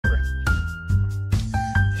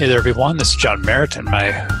Hey there, everyone. This is John Merritt and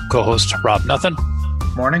my co-host, Rob Nuthin.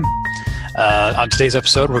 Morning. On today's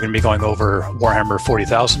episode, we're going to be going over Warhammer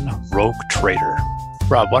 40,000 Rogue Trader.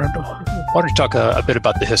 Rob, why don't you talk a bit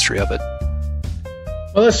about the history of it?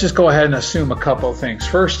 Well, let's just go ahead and assume a couple of things.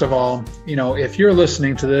 First of all, if you're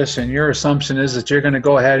listening to this and your assumption is that you're going to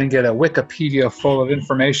go ahead and get a Wikipedia full of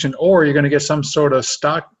information, or you're going to get some sort of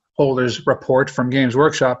stockholders report from Games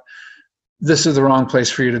Workshop, this is the wrong place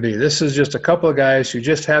for you to be. This is just a couple of guys who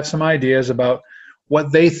just have some ideas about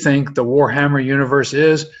what they think the Warhammer universe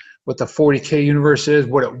is, what the 40K universe is,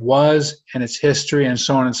 what it was, and its history, and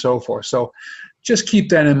so on and so forth. So just keep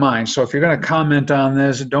that in mind. So if you're going to comment on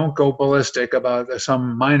this, don't go ballistic about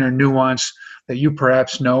some minor nuance that you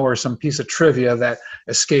perhaps know or some piece of trivia that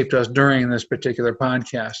escaped us during this particular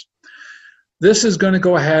podcast. This is going to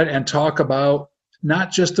go ahead and talk about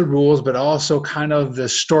not just the rules, but also kind of the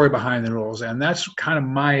story behind the rules. And that's kind of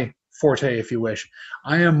my forte, if you wish.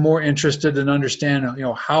 I am more interested in understanding,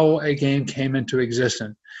 how a game came into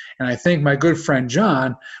existence. And I think my good friend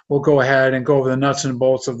John will go ahead and go over the nuts and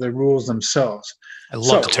bolts of the rules themselves. I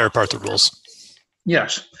love to tear apart the rules.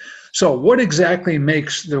 Yes. So what exactly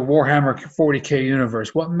makes the Warhammer 40K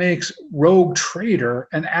universe? What makes Rogue Trader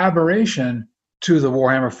an aberration to the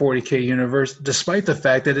Warhammer 40K universe, despite the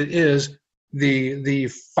fact that it is the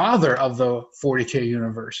father of the 40K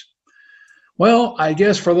universe? Well, I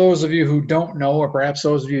guess for those of you who don't know, or perhaps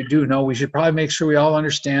those of you who do know, we should probably make sure we all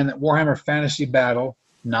understand that Warhammer Fantasy Battle,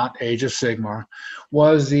 not Age of Sigmar,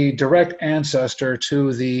 was the direct ancestor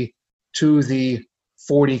to the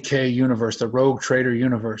 40K universe, the Rogue Trader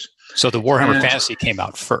universe. So the Warhammer Fantasy came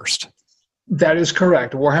out first. That is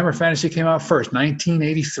correct. Warhammer Fantasy came out first,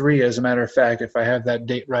 1983, as a matter of fact, if I have that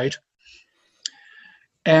date right.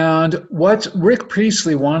 And what Rick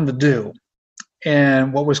Priestley wanted to do,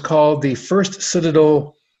 and what was called the First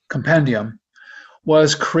Citadel Compendium,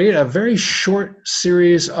 was create a very short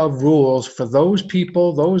series of rules for those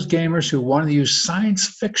people, those gamers who wanted to use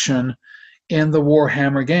science fiction in the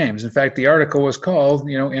Warhammer games. In fact, the article was called,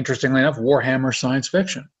 interestingly enough, Warhammer Science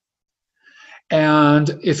Fiction.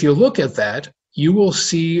 And if you look at that, you will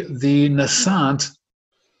see the nascent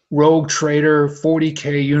Rogue Trader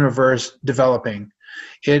 40K universe developing.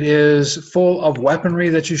 It is full of weaponry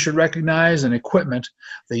that you should recognize and equipment.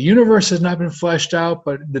 The universe has not been fleshed out,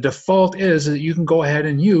 but the default is that you can go ahead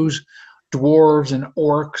and use dwarves and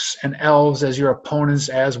orcs and elves as your opponents,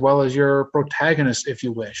 as well as your protagonists, if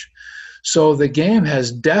you wish. So the game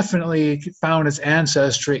has definitely found its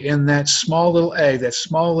ancestry in that small little egg, that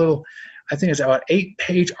small little, I think it's about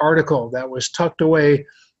 8-page article that was tucked away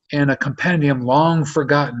in a compendium long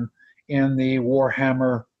forgotten in the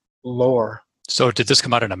Warhammer lore. So did this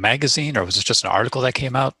come out in a magazine, or was it just an article that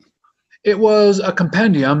came out? It was a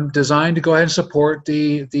compendium designed to go ahead and support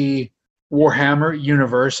the Warhammer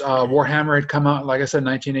universe. Warhammer had come out, like I said, in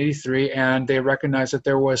 1983, and they recognized that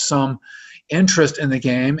there was some interest in the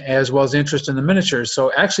game as well as interest in the miniatures.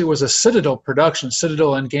 So actually it was a Citadel production.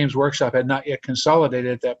 Citadel and Games Workshop had not yet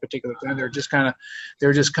consolidated at that particular time. They were just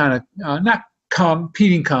kind of not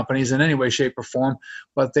competing companies in any way, shape, or form,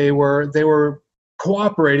 but they were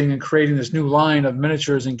cooperating and creating this new line of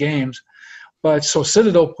miniatures and games. But so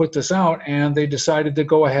Citadel put this out, and they decided to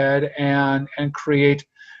go ahead and create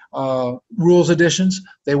rules editions.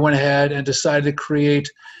 They went ahead and decided to create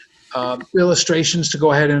illustrations to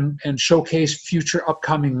go ahead and showcase future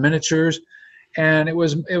upcoming miniatures. And it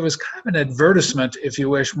was kind of an advertisement, if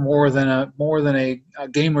you wish, more than a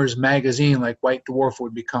gamer's magazine like White Dwarf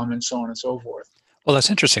would become, and so on and so forth. Well,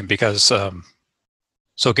 that's interesting because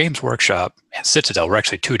so Games Workshop and Citadel were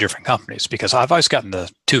actually two different companies, because I've always gotten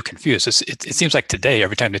the two confused. It seems like today,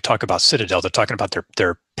 every time they talk about Citadel, they're talking about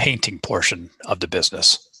their painting portion of the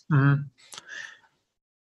business. Mm-hmm.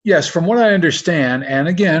 Yes, from what I understand, and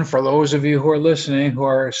again, for those of you who are listening who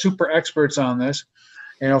are super experts on this,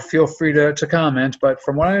 feel free to comment. But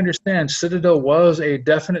from what I understand, Citadel was a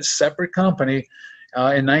definite separate company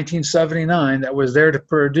in 1979 that was there to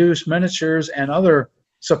produce miniatures and other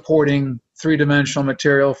supporting three-dimensional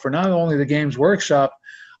material for not only the Games Workshop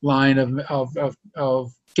line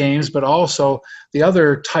of games, but also the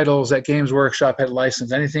other titles that Games Workshop had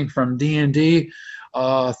licensed, anything from D&D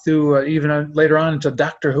through even later on into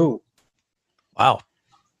Doctor Who. Wow.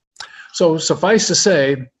 So suffice to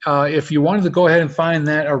say, if you wanted to go ahead and find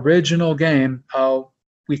that original game,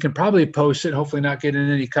 we can probably post it, hopefully not get in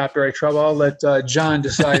any copyright trouble. I'll let John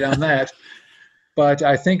decide on that. But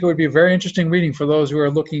I think it would be a very interesting reading for those who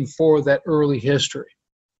are looking for that early history.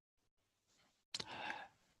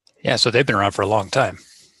 Yeah, so they've been around for a long time.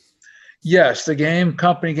 Yes, the game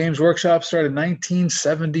company Games Workshop started in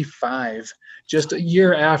 1975. just a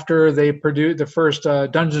year after they produced the first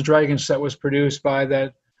Dungeons and Dragons set was produced by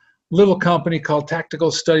that little company called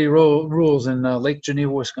Tactical Study Rules in Lake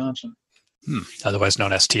Geneva, Wisconsin. Otherwise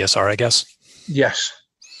known as TSR, I guess. Yes.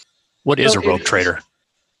 What is a rogue trader?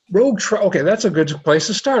 Okay, that's a good place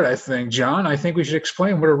to start, I think, John. I think we should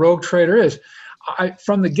explain what a rogue trader is.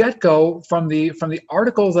 From the get-go, from the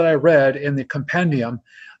articles that I read in the compendium,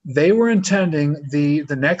 they were intending the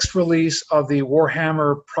next release of the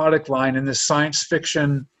Warhammer product line in the science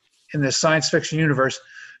fiction universe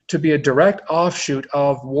to be a direct offshoot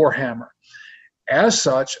of Warhammer. As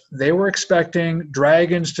such, they were expecting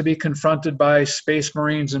dragons to be confronted by space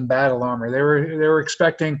marines in battle armor. They were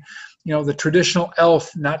expecting, the traditional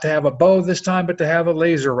elf not to have a bow this time, but to have a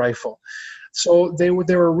laser rifle. So they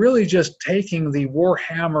were really just taking the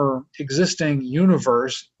Warhammer existing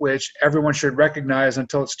universe, which everyone should recognize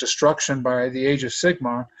until its destruction by the Age of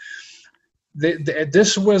Sigmar.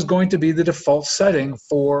 This was going to be the default setting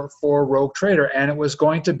for Rogue Trader, and it was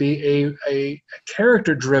going to be a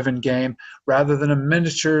character-driven game rather than a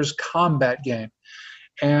miniatures combat game.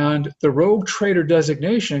 And the Rogue Trader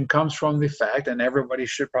designation comes from the fact, and everybody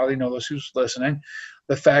should probably know this who's listening,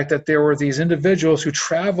 the fact that there were these individuals who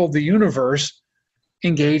traveled the universe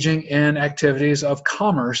engaging in activities of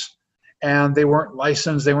commerce, and they weren't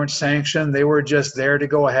licensed, they weren't sanctioned, they were just there to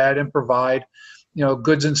go ahead and provide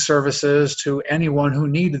goods and services to anyone who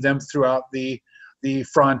needed them throughout the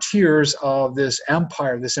frontiers of this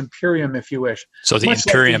empire, this imperium, if you wish. So the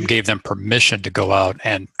imperium gave them permission to go out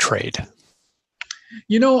and trade.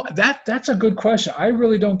 That's a good question. I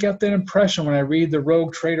really don't get that impression when I read the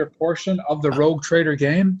Rogue Trader portion of the Rogue Trader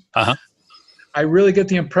game. I really get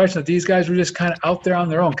the impression that these guys were just kind of out there on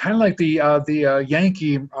their own, kind of like the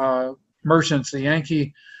Yankee merchants, the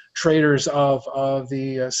Yankee traders of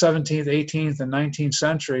the 17th, 18th, and 19th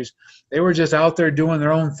centuries. They were just out there doing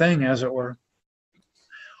their own thing, as it were.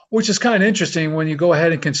 Which is kind of interesting when you go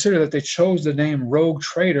ahead and consider that they chose the name Rogue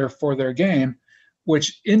Trader for their game,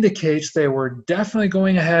 which indicates they were definitely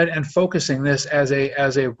going ahead and focusing this as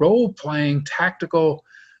a role-playing tactical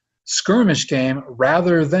skirmish game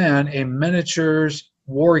rather than a miniatures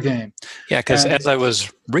war game. Yeah, because as I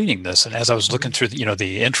was reading this and as I was looking through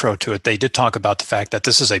the intro to it, they did talk about the fact that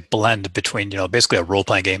this is a blend between basically a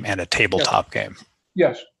role-playing game and a tabletop game.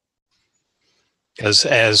 Yes. Because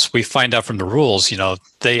as we find out from the rules,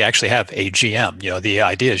 they actually have a GM. The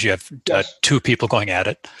idea is you have two people going at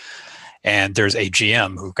it, and there's a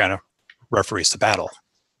GM who kind of referees the battle.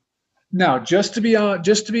 Now, just to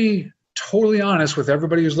be totally honest with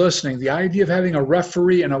everybody who's listening, the idea of having a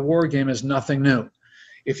referee in a war game is nothing new.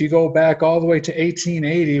 If you go back all the way to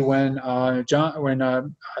 1880 when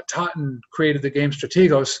Totten created the game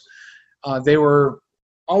Strategos, they were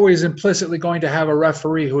always implicitly going to have a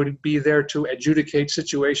referee who would be there to adjudicate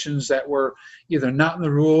situations that were either not in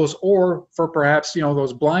the rules or for perhaps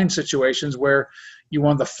those blind situations where you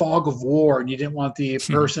wanted the fog of war and you didn't want the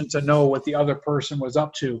person to know what the other person was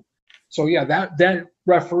up to. So yeah, that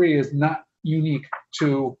referee is not unique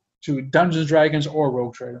to Dungeons & Dragons or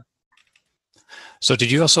Rogue Trader. So did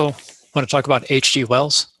you also want to talk about H.G.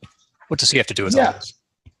 Wells? What does he have to do with all this?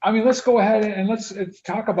 I mean, let's go ahead and let's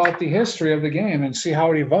talk about the history of the game and see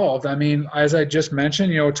how it evolved. I mean, as I just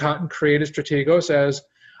mentioned, Totten created Strategos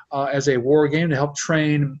as a war game to help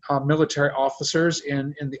train military officers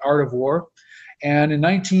in the art of war. And in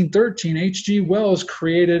 1913, H.G. Wells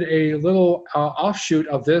created a little offshoot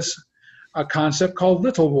of this concept called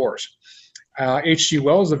Little Wars. H.G.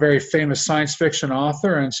 Wells, a very famous science fiction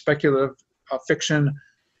author and speculative fiction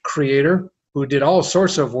creator who did all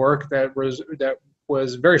sorts of work that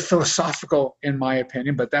was very philosophical in my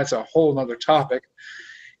opinion, but that's a whole other topic.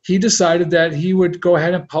 He decided that he would go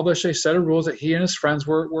ahead and publish a set of rules that he and his friends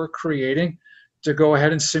were creating to go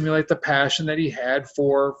ahead and simulate the passion that he had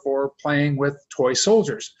for playing with toy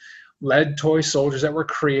soldiers. Lead toy soldiers that were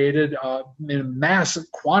created in massive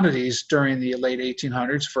quantities during the late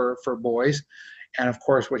 1800s for boys, and of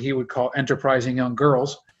course what he would call enterprising young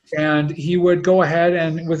girls. And he would go ahead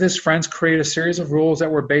and with his friends create a series of rules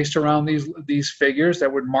that were based around these figures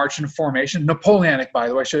that would march in formation. Napoleonic, by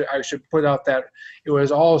the way, I should put out that it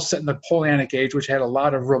was all set in the Napoleonic age, which had a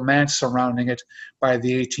lot of romance surrounding it by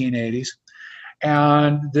the 1880s.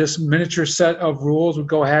 And this miniature set of rules would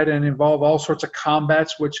go ahead and involve all sorts of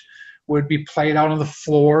combats, which would be played out on the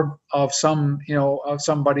floor of of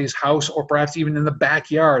somebody's house, or perhaps even in the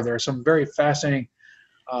backyard. There are some very fascinating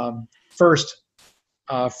for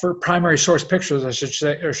primary source pictures, I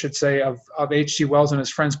should say, of H.G. Wells and his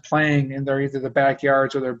friends playing in either the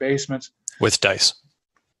backyards or their basements with dice.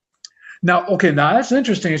 Now that's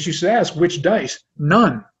interesting. As you should ask, which dice?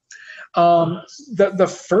 None.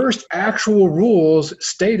 The first actual rules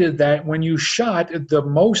stated that when you shot, the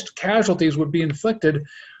most casualties would be inflicted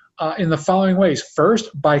in the following ways. First,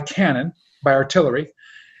 by cannon, by artillery.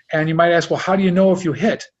 And you might ask, well, how do you know if you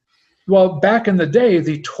hit? Well, back in the day,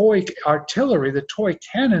 the toy artillery, the toy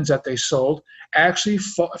cannons that they sold, actually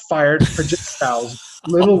fired projectiles,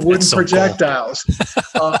 little wooden so projectiles.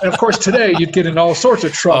 And of course, today you'd get in all sorts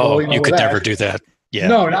of trouble. Oh, you could never do that. Yeah.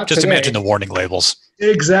 No, not just today. Imagine the warning labels.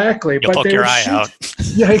 Exactly. You'll poke your eye out.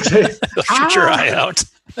 Yeah, exactly. Shoot your eye out.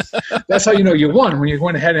 That's how you know you won, when you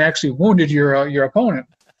went ahead and actually wounded your opponent.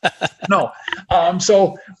 No.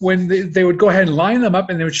 So when they would go ahead and line them up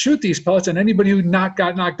and they would shoot these pellets, and anybody who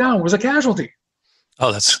got knocked down was a casualty.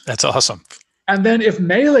 Oh, that's awesome. And then if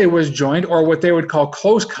melee was joined, or what they would call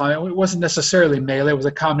close combat, it wasn't necessarily melee, it was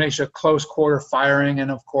a combination of close quarter firing and,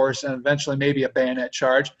 of course, and eventually maybe a bayonet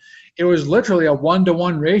charge. It was literally a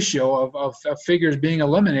 1-to-1 ratio of figures being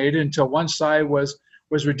eliminated until one side was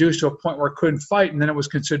reduced to a point where it couldn't fight, and then it was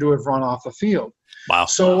considered to have run off the field. Wow.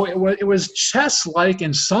 So it was chess-like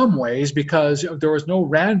in some ways, because there was no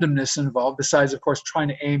randomness involved besides, of course, trying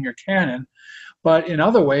to aim your cannon. But in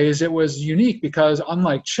other ways, it was unique because,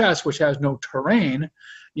 unlike chess, which has no terrain,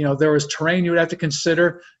 there was terrain you would have to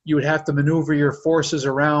consider. You would have to maneuver your forces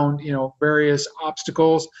around, various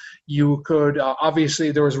obstacles. You could, obviously,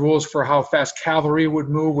 there was rules for how fast cavalry would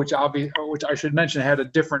move, which I should mention had a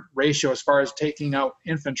different ratio as far as taking out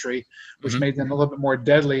infantry, which made them a little bit more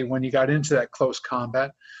deadly when you got into that close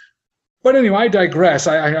combat. But anyway, I digress.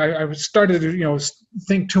 I started to,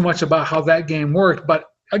 think too much about how that game worked. But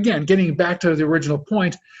again, getting back to the original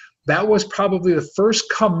point, that was probably the first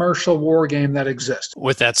commercial war game that exists.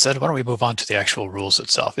 With that said, why don't we move on to the actual rules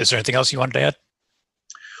itself? Is there anything else you wanted to add?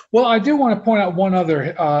 Well, I do want to point out one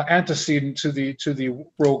other antecedent to the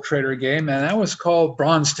Rogue Trader game, and that was called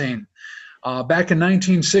Braunstein. Back in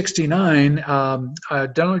 1969, a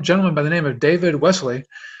gentleman by the name of David Wesley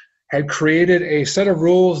had created a set of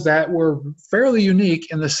rules that were fairly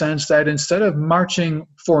unique in the sense that instead of marching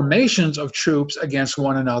formations of troops against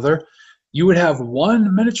one another, you would have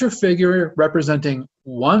one miniature figure representing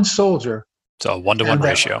one soldier. So a 1-to-1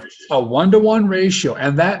 ratio. A 1-to-1 ratio.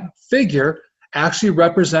 And that figure actually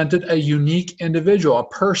represented a unique individual, a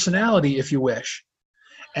personality, if you wish.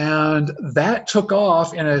 And that took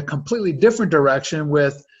off in a completely different direction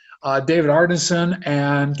with David Arneson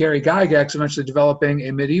and Gary Gygax eventually developing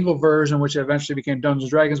a medieval version, which eventually became Dungeons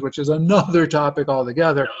 & Dragons, which is another topic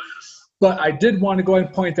altogether. But I did want to go ahead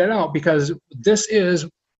and point that out because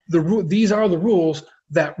these are the rules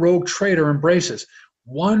that Rogue Trader embraces.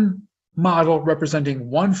 One model representing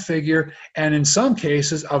one figure, and in some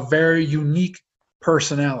cases, a very unique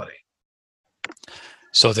personality.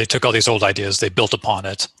 So they took all these old ideas, they built upon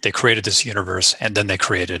it, they created this universe, and then they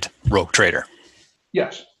created Rogue Trader.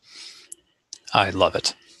 Yes. I love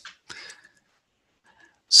it.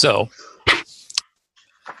 So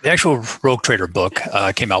the actual Rogue Trader book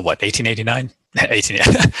came out, 1989?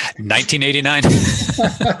 1889.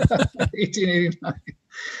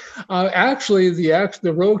 Actually,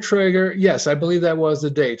 the Rogue Trader, yes, I believe that was the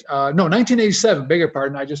date. No, 1987, beg your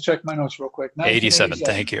pardon. I just checked my notes real quick. 87,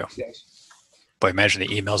 thank you. Yes. Boy, imagine the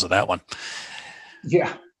emails of that one.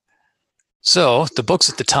 Yeah. So the books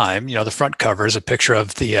at the time, the front cover is a picture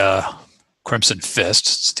of the Crimson Fist,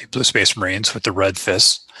 it's the Blue Space Marines with the red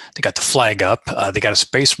fists. They got the flag up. They got a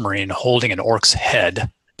Space Marine holding an orc's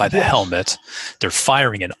head by the helmet. They're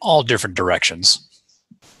firing in all different directions.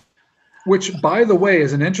 Which, by the way,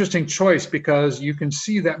 is an interesting choice because you can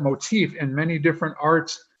see that motif in many different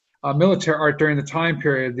arts, military art during the time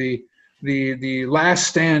period. The last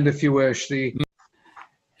stand, if you wish.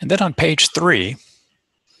 And then on page 3,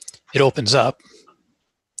 it opens up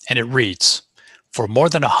and it reads, "For more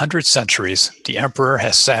than 100 centuries, the Emperor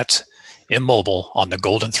has sat immobile on the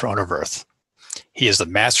golden throne of Earth. He is the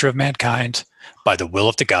master of mankind by the will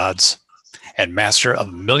of the gods, and master of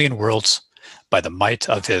a million worlds by the might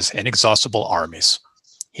of his inexhaustible armies.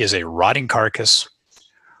 He is a rotting carcass,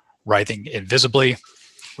 writhing invisibly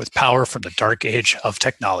with power from the dark age of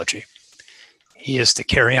technology. He is the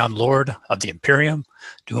carry-on lord of the Imperium,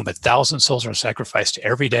 to whom 1,000 souls are sacrificed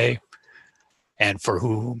every day, and for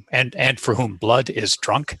whom blood is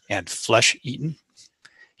drunk and flesh eaten.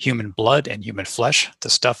 Human blood and human flesh, the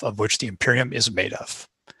stuff of which the Imperium is made of.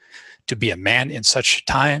 To be a man in such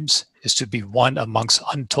times is to be one amongst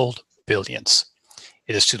untold billions.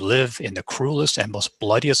 It is to live in the cruelest and most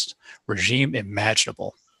bloodiest regime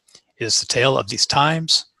imaginable. It is the tale of these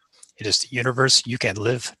times. It is the universe you can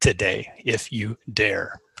live today, if you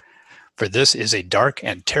dare. For this is a dark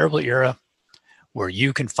and terrible era where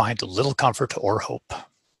you can find little comfort or hope."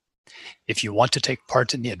 If you want to take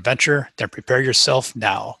part in the adventure, then prepare yourself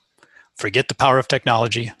now. Forget the power of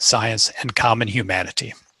technology, science, and common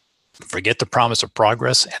humanity. Forget the promise of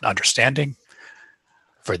progress and understanding,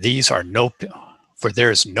 for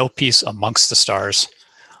there is no peace amongst the stars,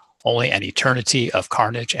 only an eternity of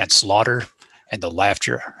carnage and slaughter and the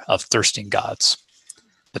laughter of thirsting gods.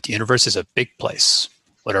 But the universe is a big place.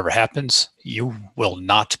 Whatever happens, you will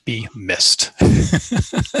not be missed.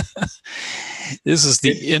 This is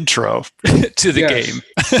the intro to the game.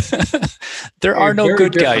 There are no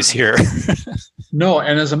good guys here. No,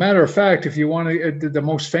 and as a matter of fact, if you want to, the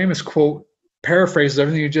most famous quote paraphrases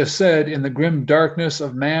everything you just said: in the grim darkness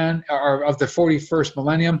of man, or of the 41st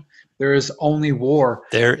millennium, there is only war.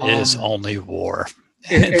 There is only war.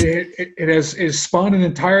 It spawned an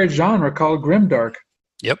entire genre called grimdark.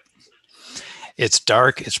 Yep. It's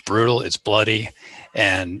dark, it's brutal, it's bloody,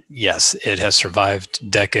 and yes, it has survived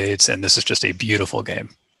decades, and this is just a beautiful game.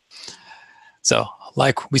 So,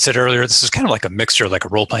 like we said earlier, this is kind of like a mixture, like a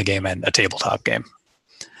role-playing game and a tabletop game.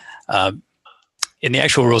 In the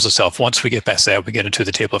actual rules itself, once we get past that, we get into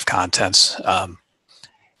the table of contents.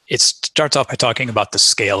 It starts off by talking about the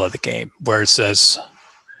scale of the game, where it says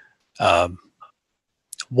 1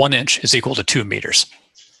 inch is equal to 2 meters.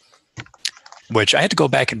 Which I had to go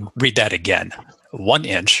back and read that again. 1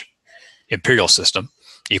 inch imperial system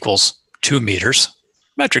equals 2 meters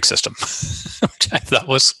metric system, which I thought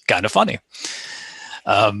was kind of funny.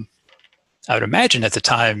 I would imagine at the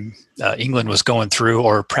time England was going through,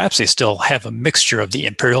 or perhaps they still have a mixture of the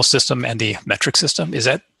imperial system and the metric system. Is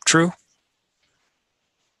that true?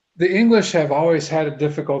 The English have always had a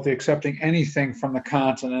difficulty accepting anything from the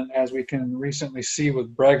continent, as we can recently see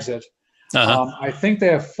with Brexit. I think they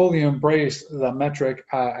have fully embraced the metric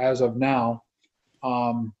as of now.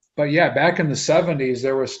 But yeah, back in the 70s,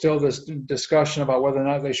 there was still this discussion about whether or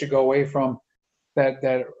not they should go away from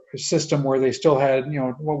that system where they still had,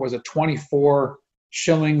 what was it, 24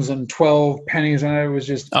 shillings and 12 pennies, and it was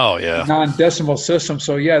just non-decimal system.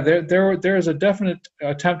 So yeah, there is a definite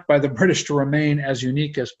attempt by the British to remain as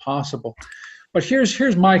unique as possible. But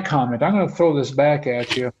here's my comment. I'm going to throw this back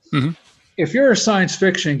at you. Mm-hmm. If you're a science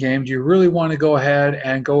fiction game, do you really want to go ahead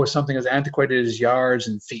and go with something as antiquated as yards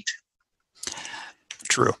and feet?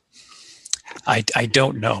 True. I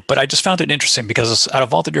don't know, but I just found it interesting because out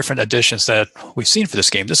of all the different editions that we've seen for this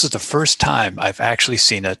game, this is the first time I've actually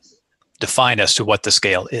seen it defined as to what the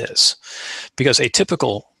scale is. Because a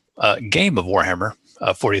typical game of Warhammer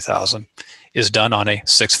 40,000 is done on a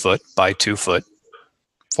 6 foot by 2 foot,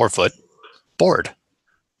 4 foot board.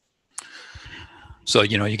 So,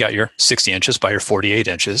 you got your 60 inches by your 48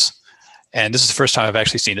 inches. And this is the first time I've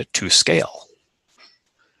actually seen it to scale,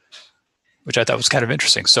 which I thought was kind of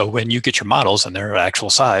interesting. So when you get your models and their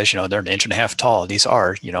actual size, they're 1.5 inches tall. These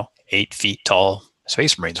are, 8 feet tall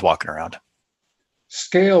Space Marines walking around.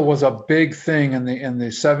 Scale was a big thing in the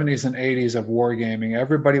 70s and 80s of wargaming.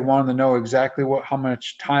 Everybody wanted to know exactly how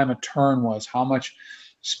much time a turn was, how much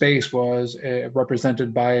space was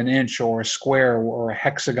represented by an inch or a square or a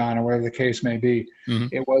hexagon or whatever the case may be. Mm-hmm.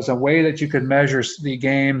 It was a way that you could measure the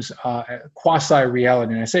game's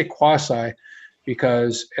quasi-reality. And I say quasi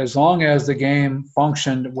because as long as the game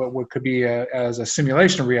functioned what could be as a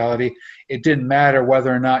simulation of reality, it didn't matter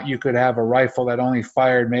whether or not you could have a rifle that only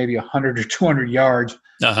fired maybe 100 or 200 yards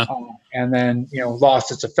and then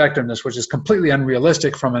lost its effectiveness, which is completely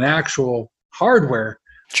unrealistic from an actual hardware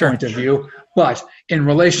point of view. But in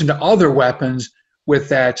relation to other weapons, with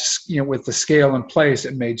that, with the scale in place,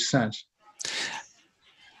 it made sense.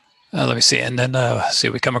 Let me see. And then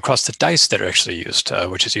we come across the dice that are actually used,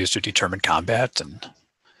 which is used to determine combat and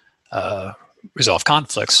resolve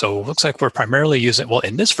conflicts. So it looks like we're primarily using, well,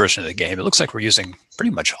 in this version of the game, it looks like we're using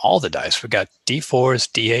pretty much all the dice. We've got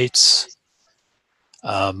D4s, D8s.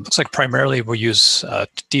 Looks like primarily we'll use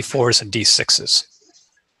D4s and D6s.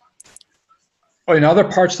 In other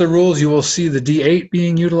parts of the rules, you will see the D8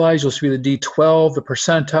 being utilized. You'll see the D12, the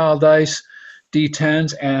percentile dice,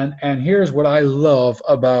 D10s, and here's what I love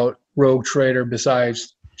about Rogue Trader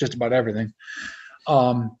besides just about everything.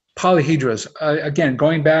 Polyhedras. Again,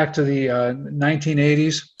 going back to the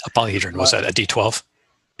 1980s. A polyhedron, was that a D12?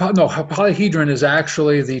 No, polyhedron is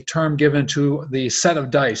actually the term given to the set of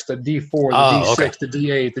dice, the D4, the D6, the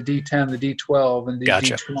D8, the D10, the D12, and the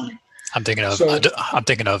D20. I'm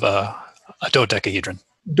thinking of a dodecahedron.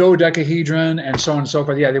 Dodecahedron and so on and so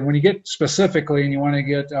forth. Yeah, when you get specifically and you want to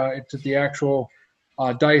get to the actual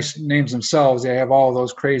dice names themselves, they have all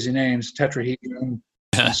those crazy names, tetrahedron,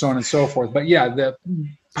 and so on and so forth. But yeah, the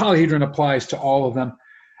polyhedron applies to all of them.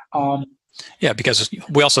 Yeah, because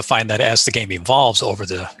we also find that as the game evolves over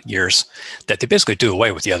the years, that they basically do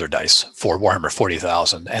away with the other dice for Warhammer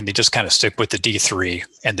 40,000, and they just kind of stick with the D3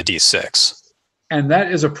 and the D6. And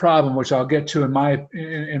that is a problem, which I'll get to in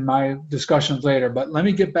my discussions later. But let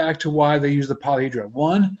me get back to why they use the polyhedra.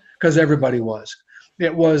 One, because everybody was.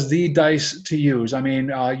 It was the dice to use. I mean,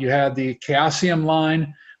 you had the Chaosium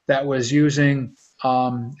line that was using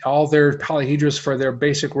all their polyhedras for their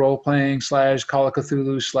basic role-playing / Call of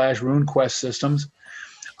Cthulhu / RuneQuest systems.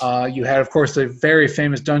 You had, of course, the very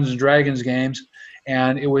famous Dungeons & Dragons games,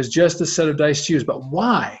 and it was just a set of dice to use. But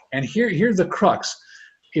why? And here's the crux.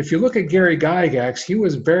 If you look at Gary Gygax, he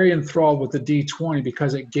was very enthralled with the D20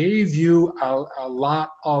 because it gave you a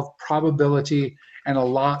lot of probability and a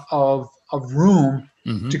lot of room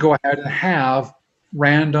to go ahead and have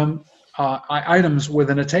random items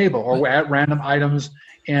within a table, or at random items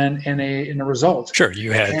in a result. Sure,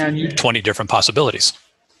 you had 20 different possibilities.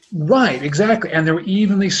 Right, exactly. And they were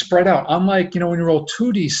evenly spread out. Unlike, when you roll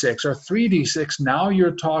 2d6 or 3d6, now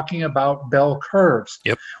you're talking about bell curves,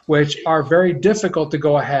 which are very difficult to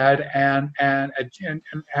go ahead and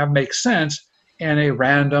have make sense in a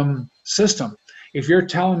random system. If you're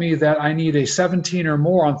telling me that I need a 17 or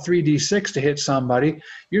more on 3d6 to hit somebody,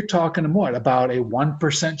 you're talking about a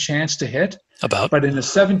 1% chance to hit. But in a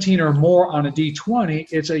 17 or more on a d20,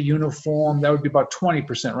 it's a uniform, that would be about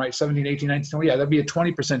 20%, right? 17, 18, 19, 20, yeah, that'd be a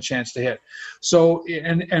 20% chance to hit. So,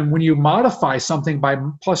 and when you modify something by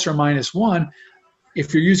plus or minus 1,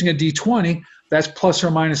 if you're using a d20, that's plus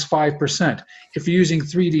or minus 5%. If you're using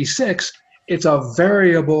 3d6, it's a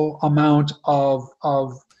variable amount of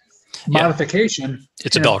modification.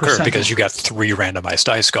 It's a bell curve because you got 3 randomized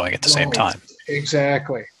dice going at the same time.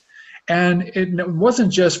 Exactly. And it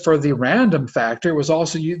wasn't just for the random factor, it was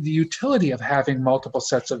also the utility of having multiple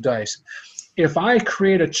sets of dice. If I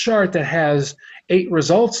create a chart that has 8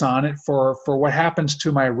 results on it for what happens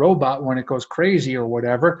to my robot when it goes crazy or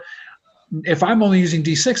whatever, if I'm only using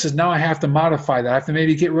D6s, now I have to modify that. I have to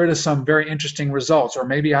maybe get rid of some very interesting results, or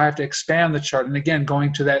maybe I have to expand the chart. And again,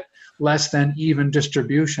 going to that less than even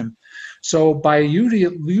distribution. So by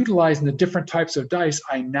utilizing the different types of dice,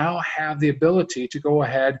 I now have the ability to go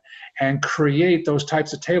ahead and create those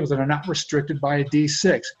types of tables that are not restricted by a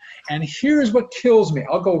D6. And here's what kills me.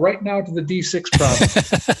 I'll go right now to the D6 problem.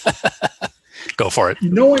 Go for it.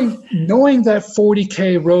 Knowing that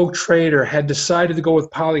 40K Rogue Trader had decided to go with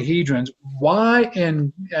polyhedrons, why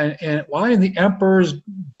in the Emperor's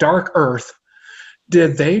Dark Earth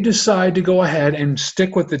did they decide to go ahead and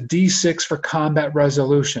stick with the D6 for combat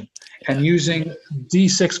resolution and using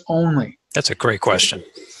D6 only? That's a great question.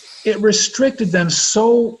 It restricted them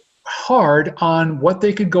so hard on what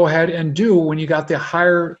they could go ahead and do when you got the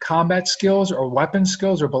higher combat skills or weapon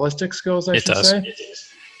skills or ballistic skills, I should say.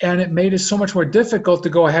 And it made it so much more difficult to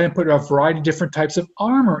go ahead and put a variety of different types of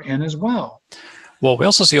armor in as well. Well, we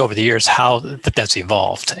also see over the years how that's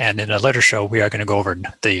evolved. And in a later show, we are going to go over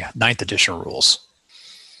the 9th edition rules.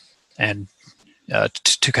 And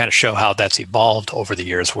to kind of show how that's evolved over the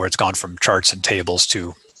years, where it's gone from charts and tables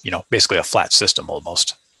to, basically a flat system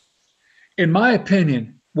almost. In my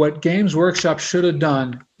opinion, what Games Workshop should have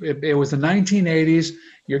done, it was the 1980s.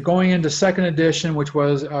 You're going into 2nd edition, which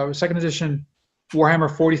was 2nd edition Warhammer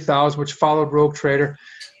 40,000, which followed Rogue Trader.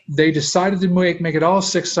 They decided to make it all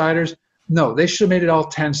 6-siders. No, they should have made it all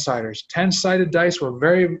 10-siders. 10-sided dice were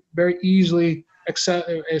very, very easily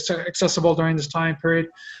accessible during this time period.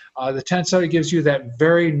 The 10-sider gives you that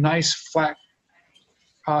very nice flat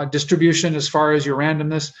distribution as far as your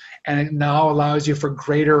randomness, and it now allows you for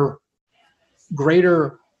greater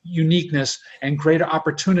uniqueness and greater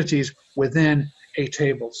opportunities within a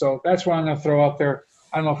table. So that's what I'm going to throw out there.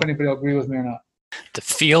 I don't know if anybody will agree with me or not. The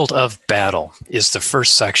field of battle is the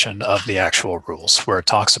first section of the actual rules, where it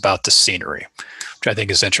talks about the scenery, which I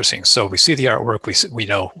think is interesting. So we see the artwork, we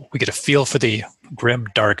get a feel for the grim,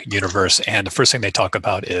 dark universe, and the first thing they talk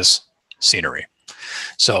about is scenery.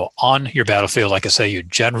 So on your battlefield, like I say, you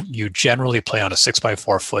generally play on a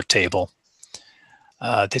 6x4 foot table.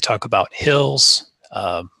 They talk about hills.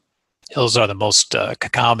 Hills are the most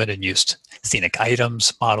common and used scenic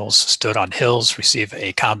items. Models stood on hills receive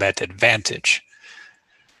a combat advantage.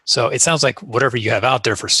 So it sounds like whatever you have out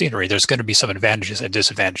there for scenery, there's going to be some advantages and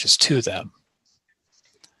disadvantages to them.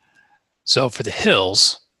 So for the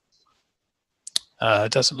hills,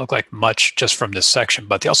 it doesn't look like much just from this section,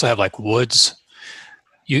 but they also have like woods.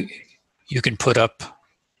 You can put up,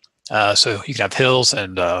 so you can have hills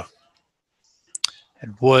and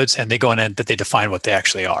woods, and they go in and they define what they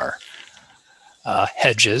actually are.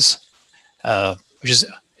 Hedges, which is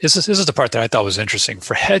this is the part that I thought was interesting.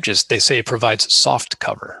 For hedges, they say it provides soft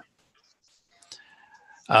cover.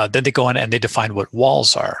 Then they go in and they define what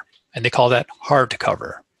walls are, and they call that hard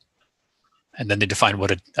cover. And then they define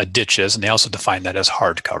what a ditch is, and they also define that as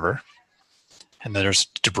hard cover. And then there's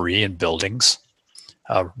debris and buildings,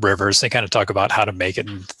 rivers. They kind of talk about how to make it,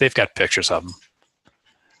 and they've got pictures of them.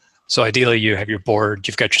 So ideally, you have your board,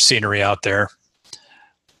 you've got your scenery out there.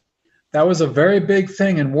 That was a very big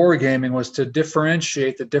thing in wargaming, was to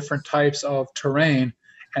differentiate the different types of terrain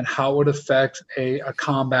and how it would affect a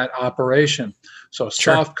combat operation. So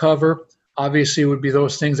soft cover, obviously, would be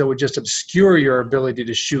those things that would just obscure your ability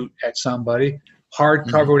to shoot at somebody. Hard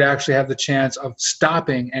cover would actually have the chance of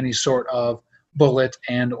stopping any sort of bullet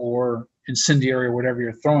and or incendiary or whatever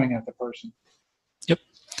you're throwing at the person. Yep.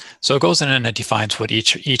 So it goes in and it defines what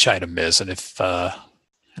each item is, and if and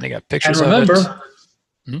they got pictures of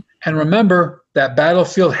it. And remember that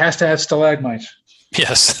battlefield has to have stalagmites.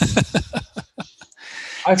 Yes.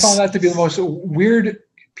 I found that to be the most weird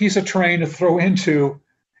piece of terrain to throw into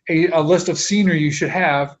a list of scenery you should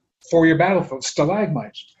have for your battlefield.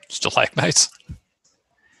 Stalagmites. Stalagmites.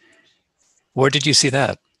 Where did you see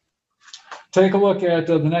that? Take a look at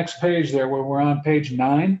the next page there, where we're on page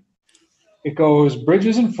 9. It goes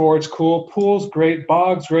bridges and forts, cool, pools, great,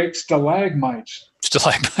 bogs, great, stalagmites.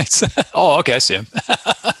 Stalagmites. Oh, okay, I see them.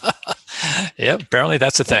 Yep, apparently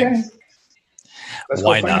that's a thing. Okay. Let's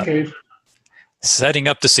Why go find not? a cave. Setting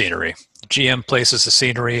up the scenery. GM places the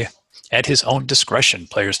scenery at his own discretion.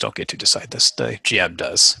 Players don't get to decide this. The GM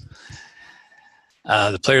does.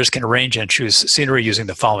 The players can arrange and choose scenery using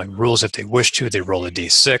the following rules. If they wish to, they roll a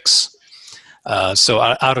d6. So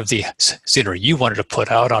out of the scenery you wanted to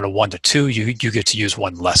put out on a 1 to 2, you get to use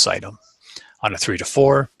one less item. On a 3 to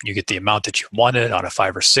 4, you get the amount that you wanted. On a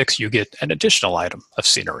 5 or 6, you get an additional item of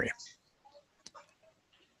scenery.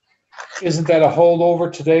 Isn't that a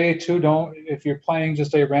holdover today too? If you're playing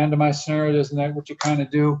just a randomized scenario, isn't that what you kind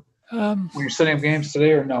of do when you're setting up games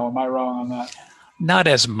today? Or no, am I wrong on that? Not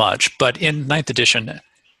as much, but in 9th edition,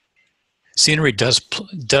 scenery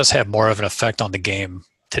does have more of an effect on the game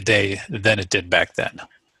today than it did back then,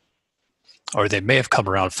 or they may have come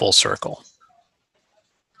around full circle.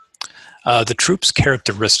 The troops'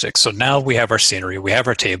 characteristics. So now we have our scenery, we have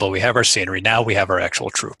our table, we have our scenery. Now we have our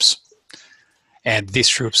actual troops. And these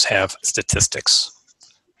troops have statistics.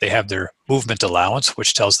 They have their movement allowance,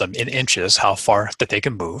 which tells them in inches how far that they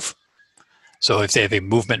can move. So if they have a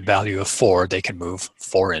movement value of 4, they can move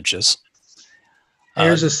 4 inches.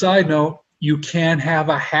 Here's a side note. You can have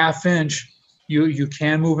a half inch. You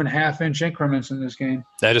can move in half-inch increments in this game.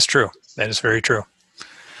 That is true. That is very true.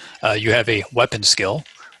 You have a weapon skill,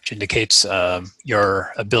 which indicates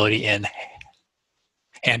your ability in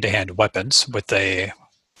hand-to-hand weapons with a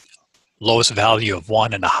lowest value of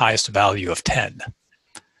 1 and a highest value of 10.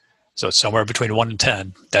 So it's somewhere between 1 and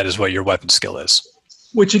 10. That is what your weapon skill is.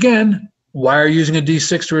 Which, again, why are you using a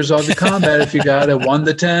D6 to resolve the combat if you got a 1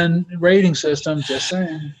 to 10 rating system? Just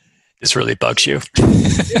saying. This really bugs you.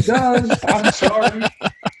 It does. I'm sorry.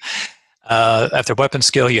 After weapon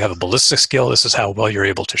skill, you have a ballistic skill. This is how well you're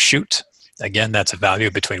able to shoot. Again, that's a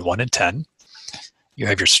value between 1 and 10. You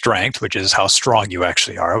have your strength, which is how strong you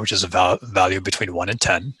actually are, which is a value between 1 and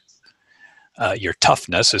 10. Your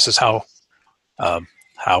toughness, this is how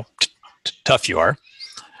tough you are.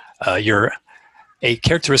 A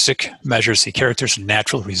characteristic measures the character's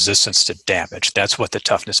natural resistance to damage. That's what the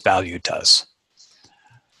toughness value does.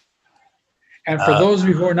 And for those of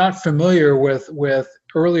you who are not familiar with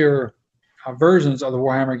earlier versions of the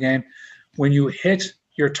Warhammer game, when you hit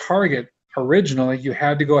your target originally, you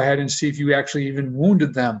had to go ahead and see if you actually even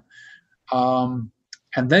wounded them. And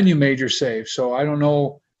then you made your save. So I don't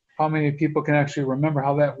know how many people can actually remember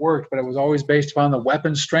how that worked, but it was always based upon the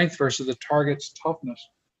weapon strength versus the target's toughness.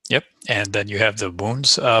 Yep, and then you have the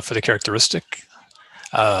wounds for the characteristic.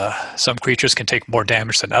 Some creatures can take more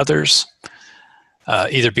damage than others,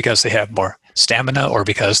 either because they have more stamina or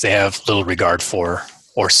because they have little regard for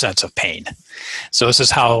or sense of pain. So this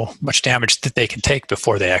is how much damage that they can take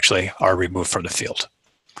before they actually are removed from the field.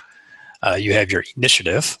 You have your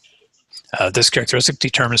initiative. This characteristic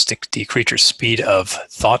determines the creature's speed of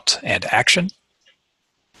thought and action.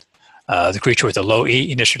 The creature with a low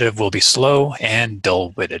initiative will be slow and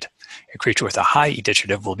dull-witted. A creature with a high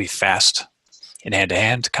initiative will be fast. In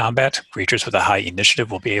hand-to-hand combat, creatures with a high initiative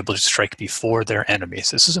will be able to strike before their enemies.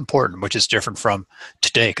 This is important, which is different from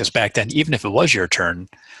today, because back then, even if it was your turn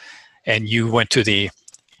and you went to the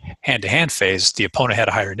hand-to-hand phase, the opponent had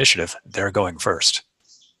a higher initiative. They're going first.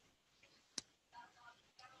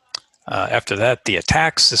 After that, the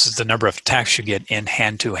attacks. This is the number of attacks you get in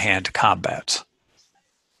hand-to-hand combat.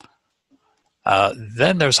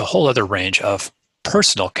 Then there's a whole other range of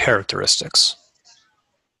personal characteristics.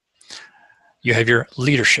 You have your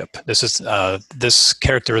leadership. This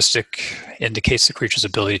characteristic indicates the creature's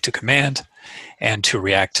ability to command and to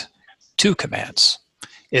react to commands.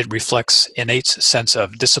 It reflects innate sense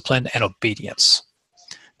of discipline and obedience.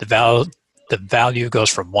 The value goes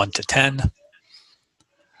from 1 to 10.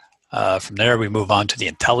 From there, we move on to the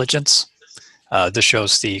intelligence. This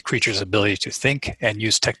shows the creature's ability to think and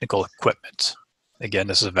use technical equipment. Again,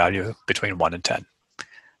 this is a value between 1 and 10.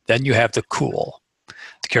 Then you have the cool.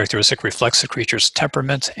 The characteristic reflects the creature's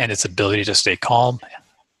temperament and its ability to stay calm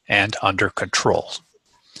and under control.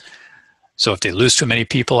 So if they lose too many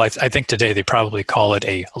people, I think today they probably call it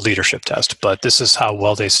a leadership test, but this is how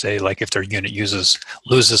well they say, like if their unit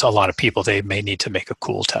loses a lot of people, they may need to make a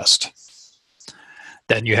cool test.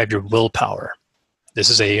 Then you have your willpower. This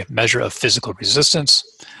is a measure of physical resistance.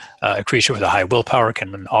 A creature with a high willpower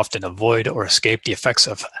can often avoid or escape the effects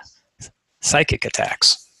of psychic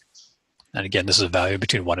attacks. And again, this is a value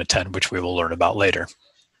between 1 and 10, which we will learn about later.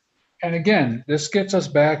 And again, this gets us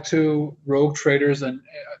back to Rogue Traders, and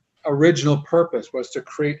original purpose was to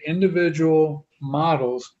create individual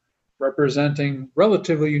models representing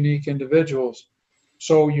relatively unique individuals.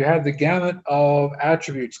 So you had the gamut of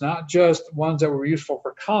attributes, not just ones that were useful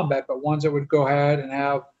for combat, but ones that would go ahead and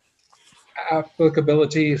have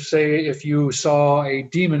applicability. Say if you saw a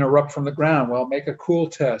demon erupt from the ground, well, make a cool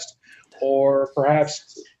test. Or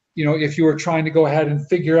perhaps, if you were trying to go ahead and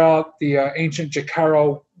figure out the ancient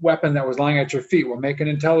Jakaro weapon that was lying at your feet, well, make an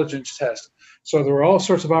intelligence test. So there were all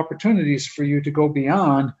sorts of opportunities for you to go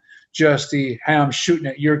beyond just the, hey, I'm shooting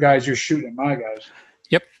at your guys, you're shooting at my guys.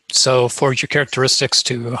 Yep. So for your characteristics,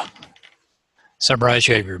 to summarize,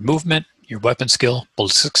 you have your movement, your weapon skill,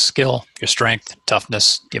 ballistic skill, your strength,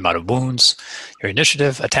 toughness, the amount of wounds, your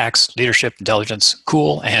initiative, attacks, leadership, intelligence,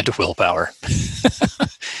 cool, and willpower.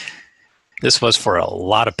 This was for a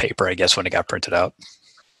lot of paper, I guess, when it got printed out.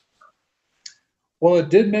 Well, it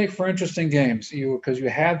did make for interesting games, because you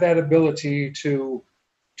had that ability to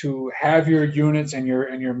have your units and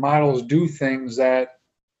your models do things that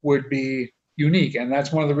would be unique, and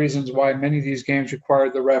that's one of the reasons why many of these games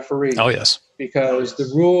required the referee. Oh yes, because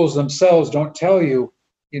the rules themselves don't tell you,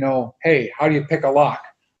 hey, how do you pick a lock,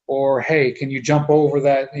 or hey, can you jump over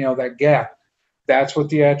that that gap? That's what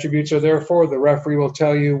the attributes are there for. The referee will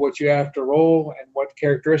tell you what you have to roll and what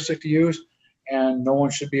characteristic to use, and no one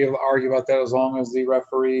should be able to argue about that as long as the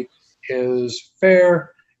referee is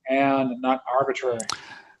fair and not arbitrary.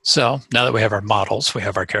 So now that we have our models, we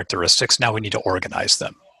have our characteristics, now we need to organize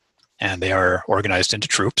them. And they are organized into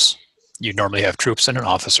troops. You normally have troops and an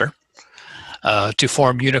officer. To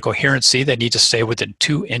form unit coherency, they need to stay within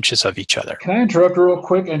 2 inches of each other. Can I interrupt real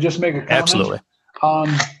quick and just make a comment? Absolutely.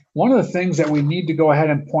 One of the things that we need to go ahead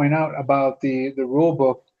and point out about the rule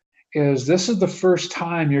book is this is the first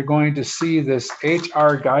time you're going to see this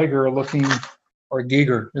H.R. Geiger looking, or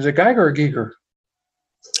Giger. Is it Geiger or Giger?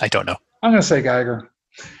 I don't know. I'm going to say Geiger.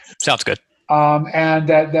 Sounds good. And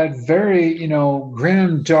that very,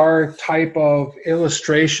 grim, dark type of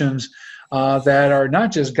illustrations that are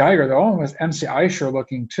not just Geiger, they're almost MC Escher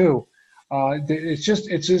looking too.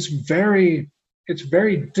 It's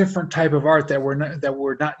very different type of art that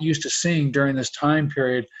we're not used to seeing during this time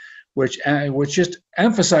period, which just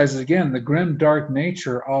emphasizes again the grim, dark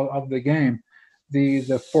nature of the game,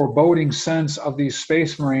 the foreboding sense of these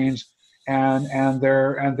Space Marines and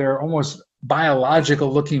their almost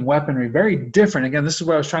biological looking weaponry, very different. Again, this is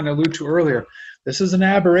what I was trying to allude to earlier. This is an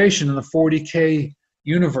aberration in the 40K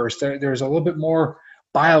universe. There's a little bit more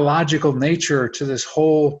biological nature to this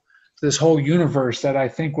whole universe that I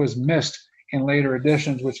think was missed in later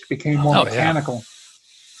editions, which became more mechanical.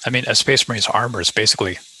 Yeah. I mean, a Space Marine's armor is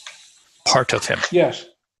basically part of him. Yes.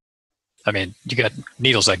 I mean, you got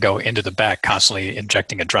needles that go into the back, constantly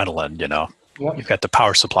injecting adrenaline. Yep. You've got the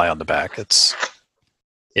power supply on the back. It's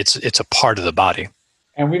a part of the body.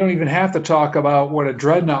 And we don't even have to talk about what a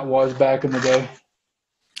dreadnought was back in the day.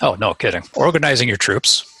 Oh, no kidding. Organizing your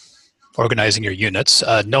troops, organizing your units.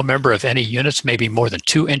 No member of any units may be more than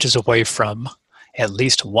 2 inches away from at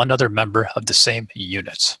least one other member of the same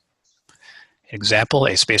unit. Example,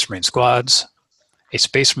 a Space Marine squads. A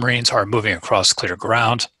Space Marines are moving across clear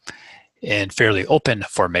ground in fairly open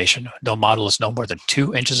formation. No model is no more than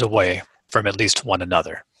 2 inches away from at least one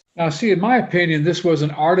another. Now, see, in my opinion, this was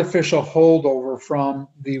an artificial holdover from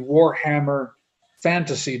the Warhammer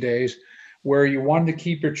fantasy days, where you wanted to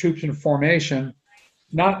keep your troops in formation,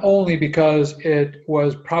 not only because it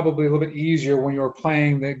was probably a little bit easier when you were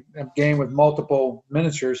playing the game with multiple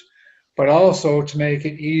miniatures, but also to make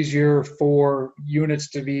it easier for units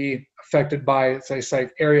to be affected by, say,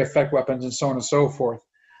 area effect weapons and so on and so forth.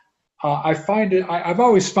 I've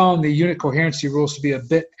always found the unit coherency rules to be a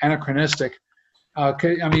bit anachronistic,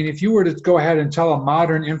 I mean, if you were to go ahead and tell a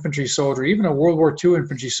modern infantry soldier, even a World War II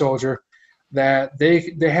infantry soldier, that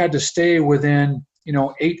they had to stay within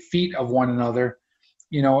 8 feet of one another,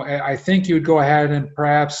 I think you'd go ahead and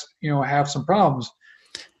perhaps have some problems.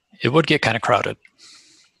 It would get kind of crowded.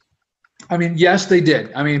 I mean, yes, they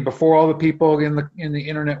did. I mean, before all the people in the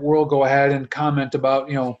internet world go ahead and comment about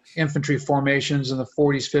infantry formations in the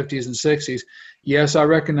 40s, 50s, and 60s, yes, I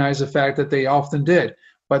recognize the fact that they often did.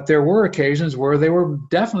 But there were occasions where they were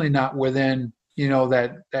definitely not within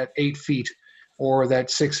that 8 feet or that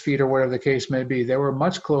 6 feet or whatever the case may be. They were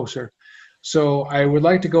much closer. So I would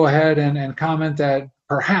like to go ahead and comment that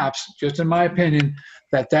perhaps, just in my opinion,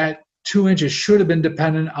 that 2 inches should have been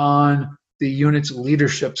dependent on the unit's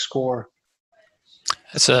leadership score.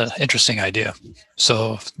 That's an interesting idea.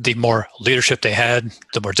 So the more leadership they had,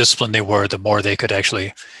 the more disciplined they were, the more they could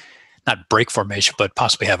actually not break formation, but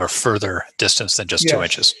possibly have a further distance than just 2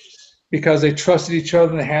 inches. Because they trusted each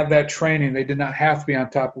other and they had that training. They did not have to be on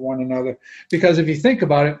top of one another. Because if you think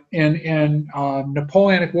about it, in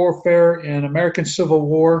Napoleonic warfare, in American Civil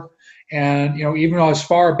War, and even as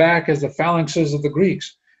far back as the phalanxes of the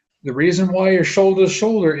Greeks, the reason why you're shoulder to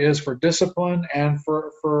shoulder is for discipline and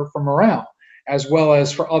for morale, as well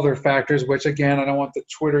as for other factors, which, again, I don't want the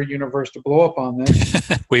Twitter universe to blow up on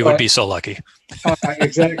this. Would be so lucky.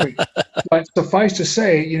 Exactly. But suffice to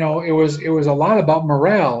say, it was a lot about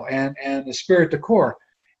morale and the spirit de corps.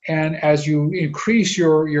 And as you increase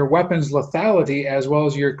your weapons lethality, as well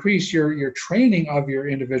as you increase your training of your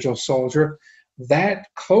individual soldier, that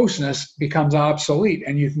closeness becomes obsolete,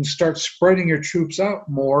 and you can start spreading your troops out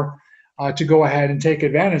more to go ahead and take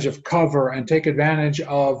advantage of cover and take advantage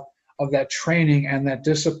of that training and that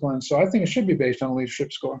discipline. So I think it should be based on a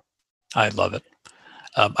leadership score. I love it.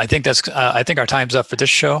 I think our time's up for this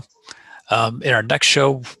show. In our next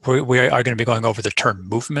show, we are going to be going over the turn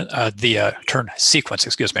movement, the turn sequence,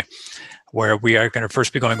 where we are going to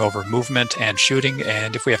first be going over movement and shooting,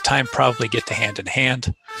 and if we have time, probably get to hand in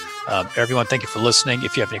hand. Everyone, thank you for listening.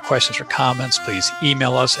 If you have any questions or comments, please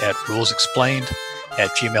email us at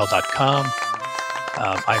rulesexplained@gmail.com.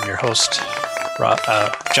 I'm your host,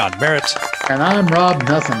 John Merritt. And I'm Rob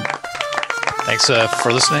Nothing. Thanks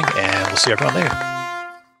for listening, and we'll see everyone later.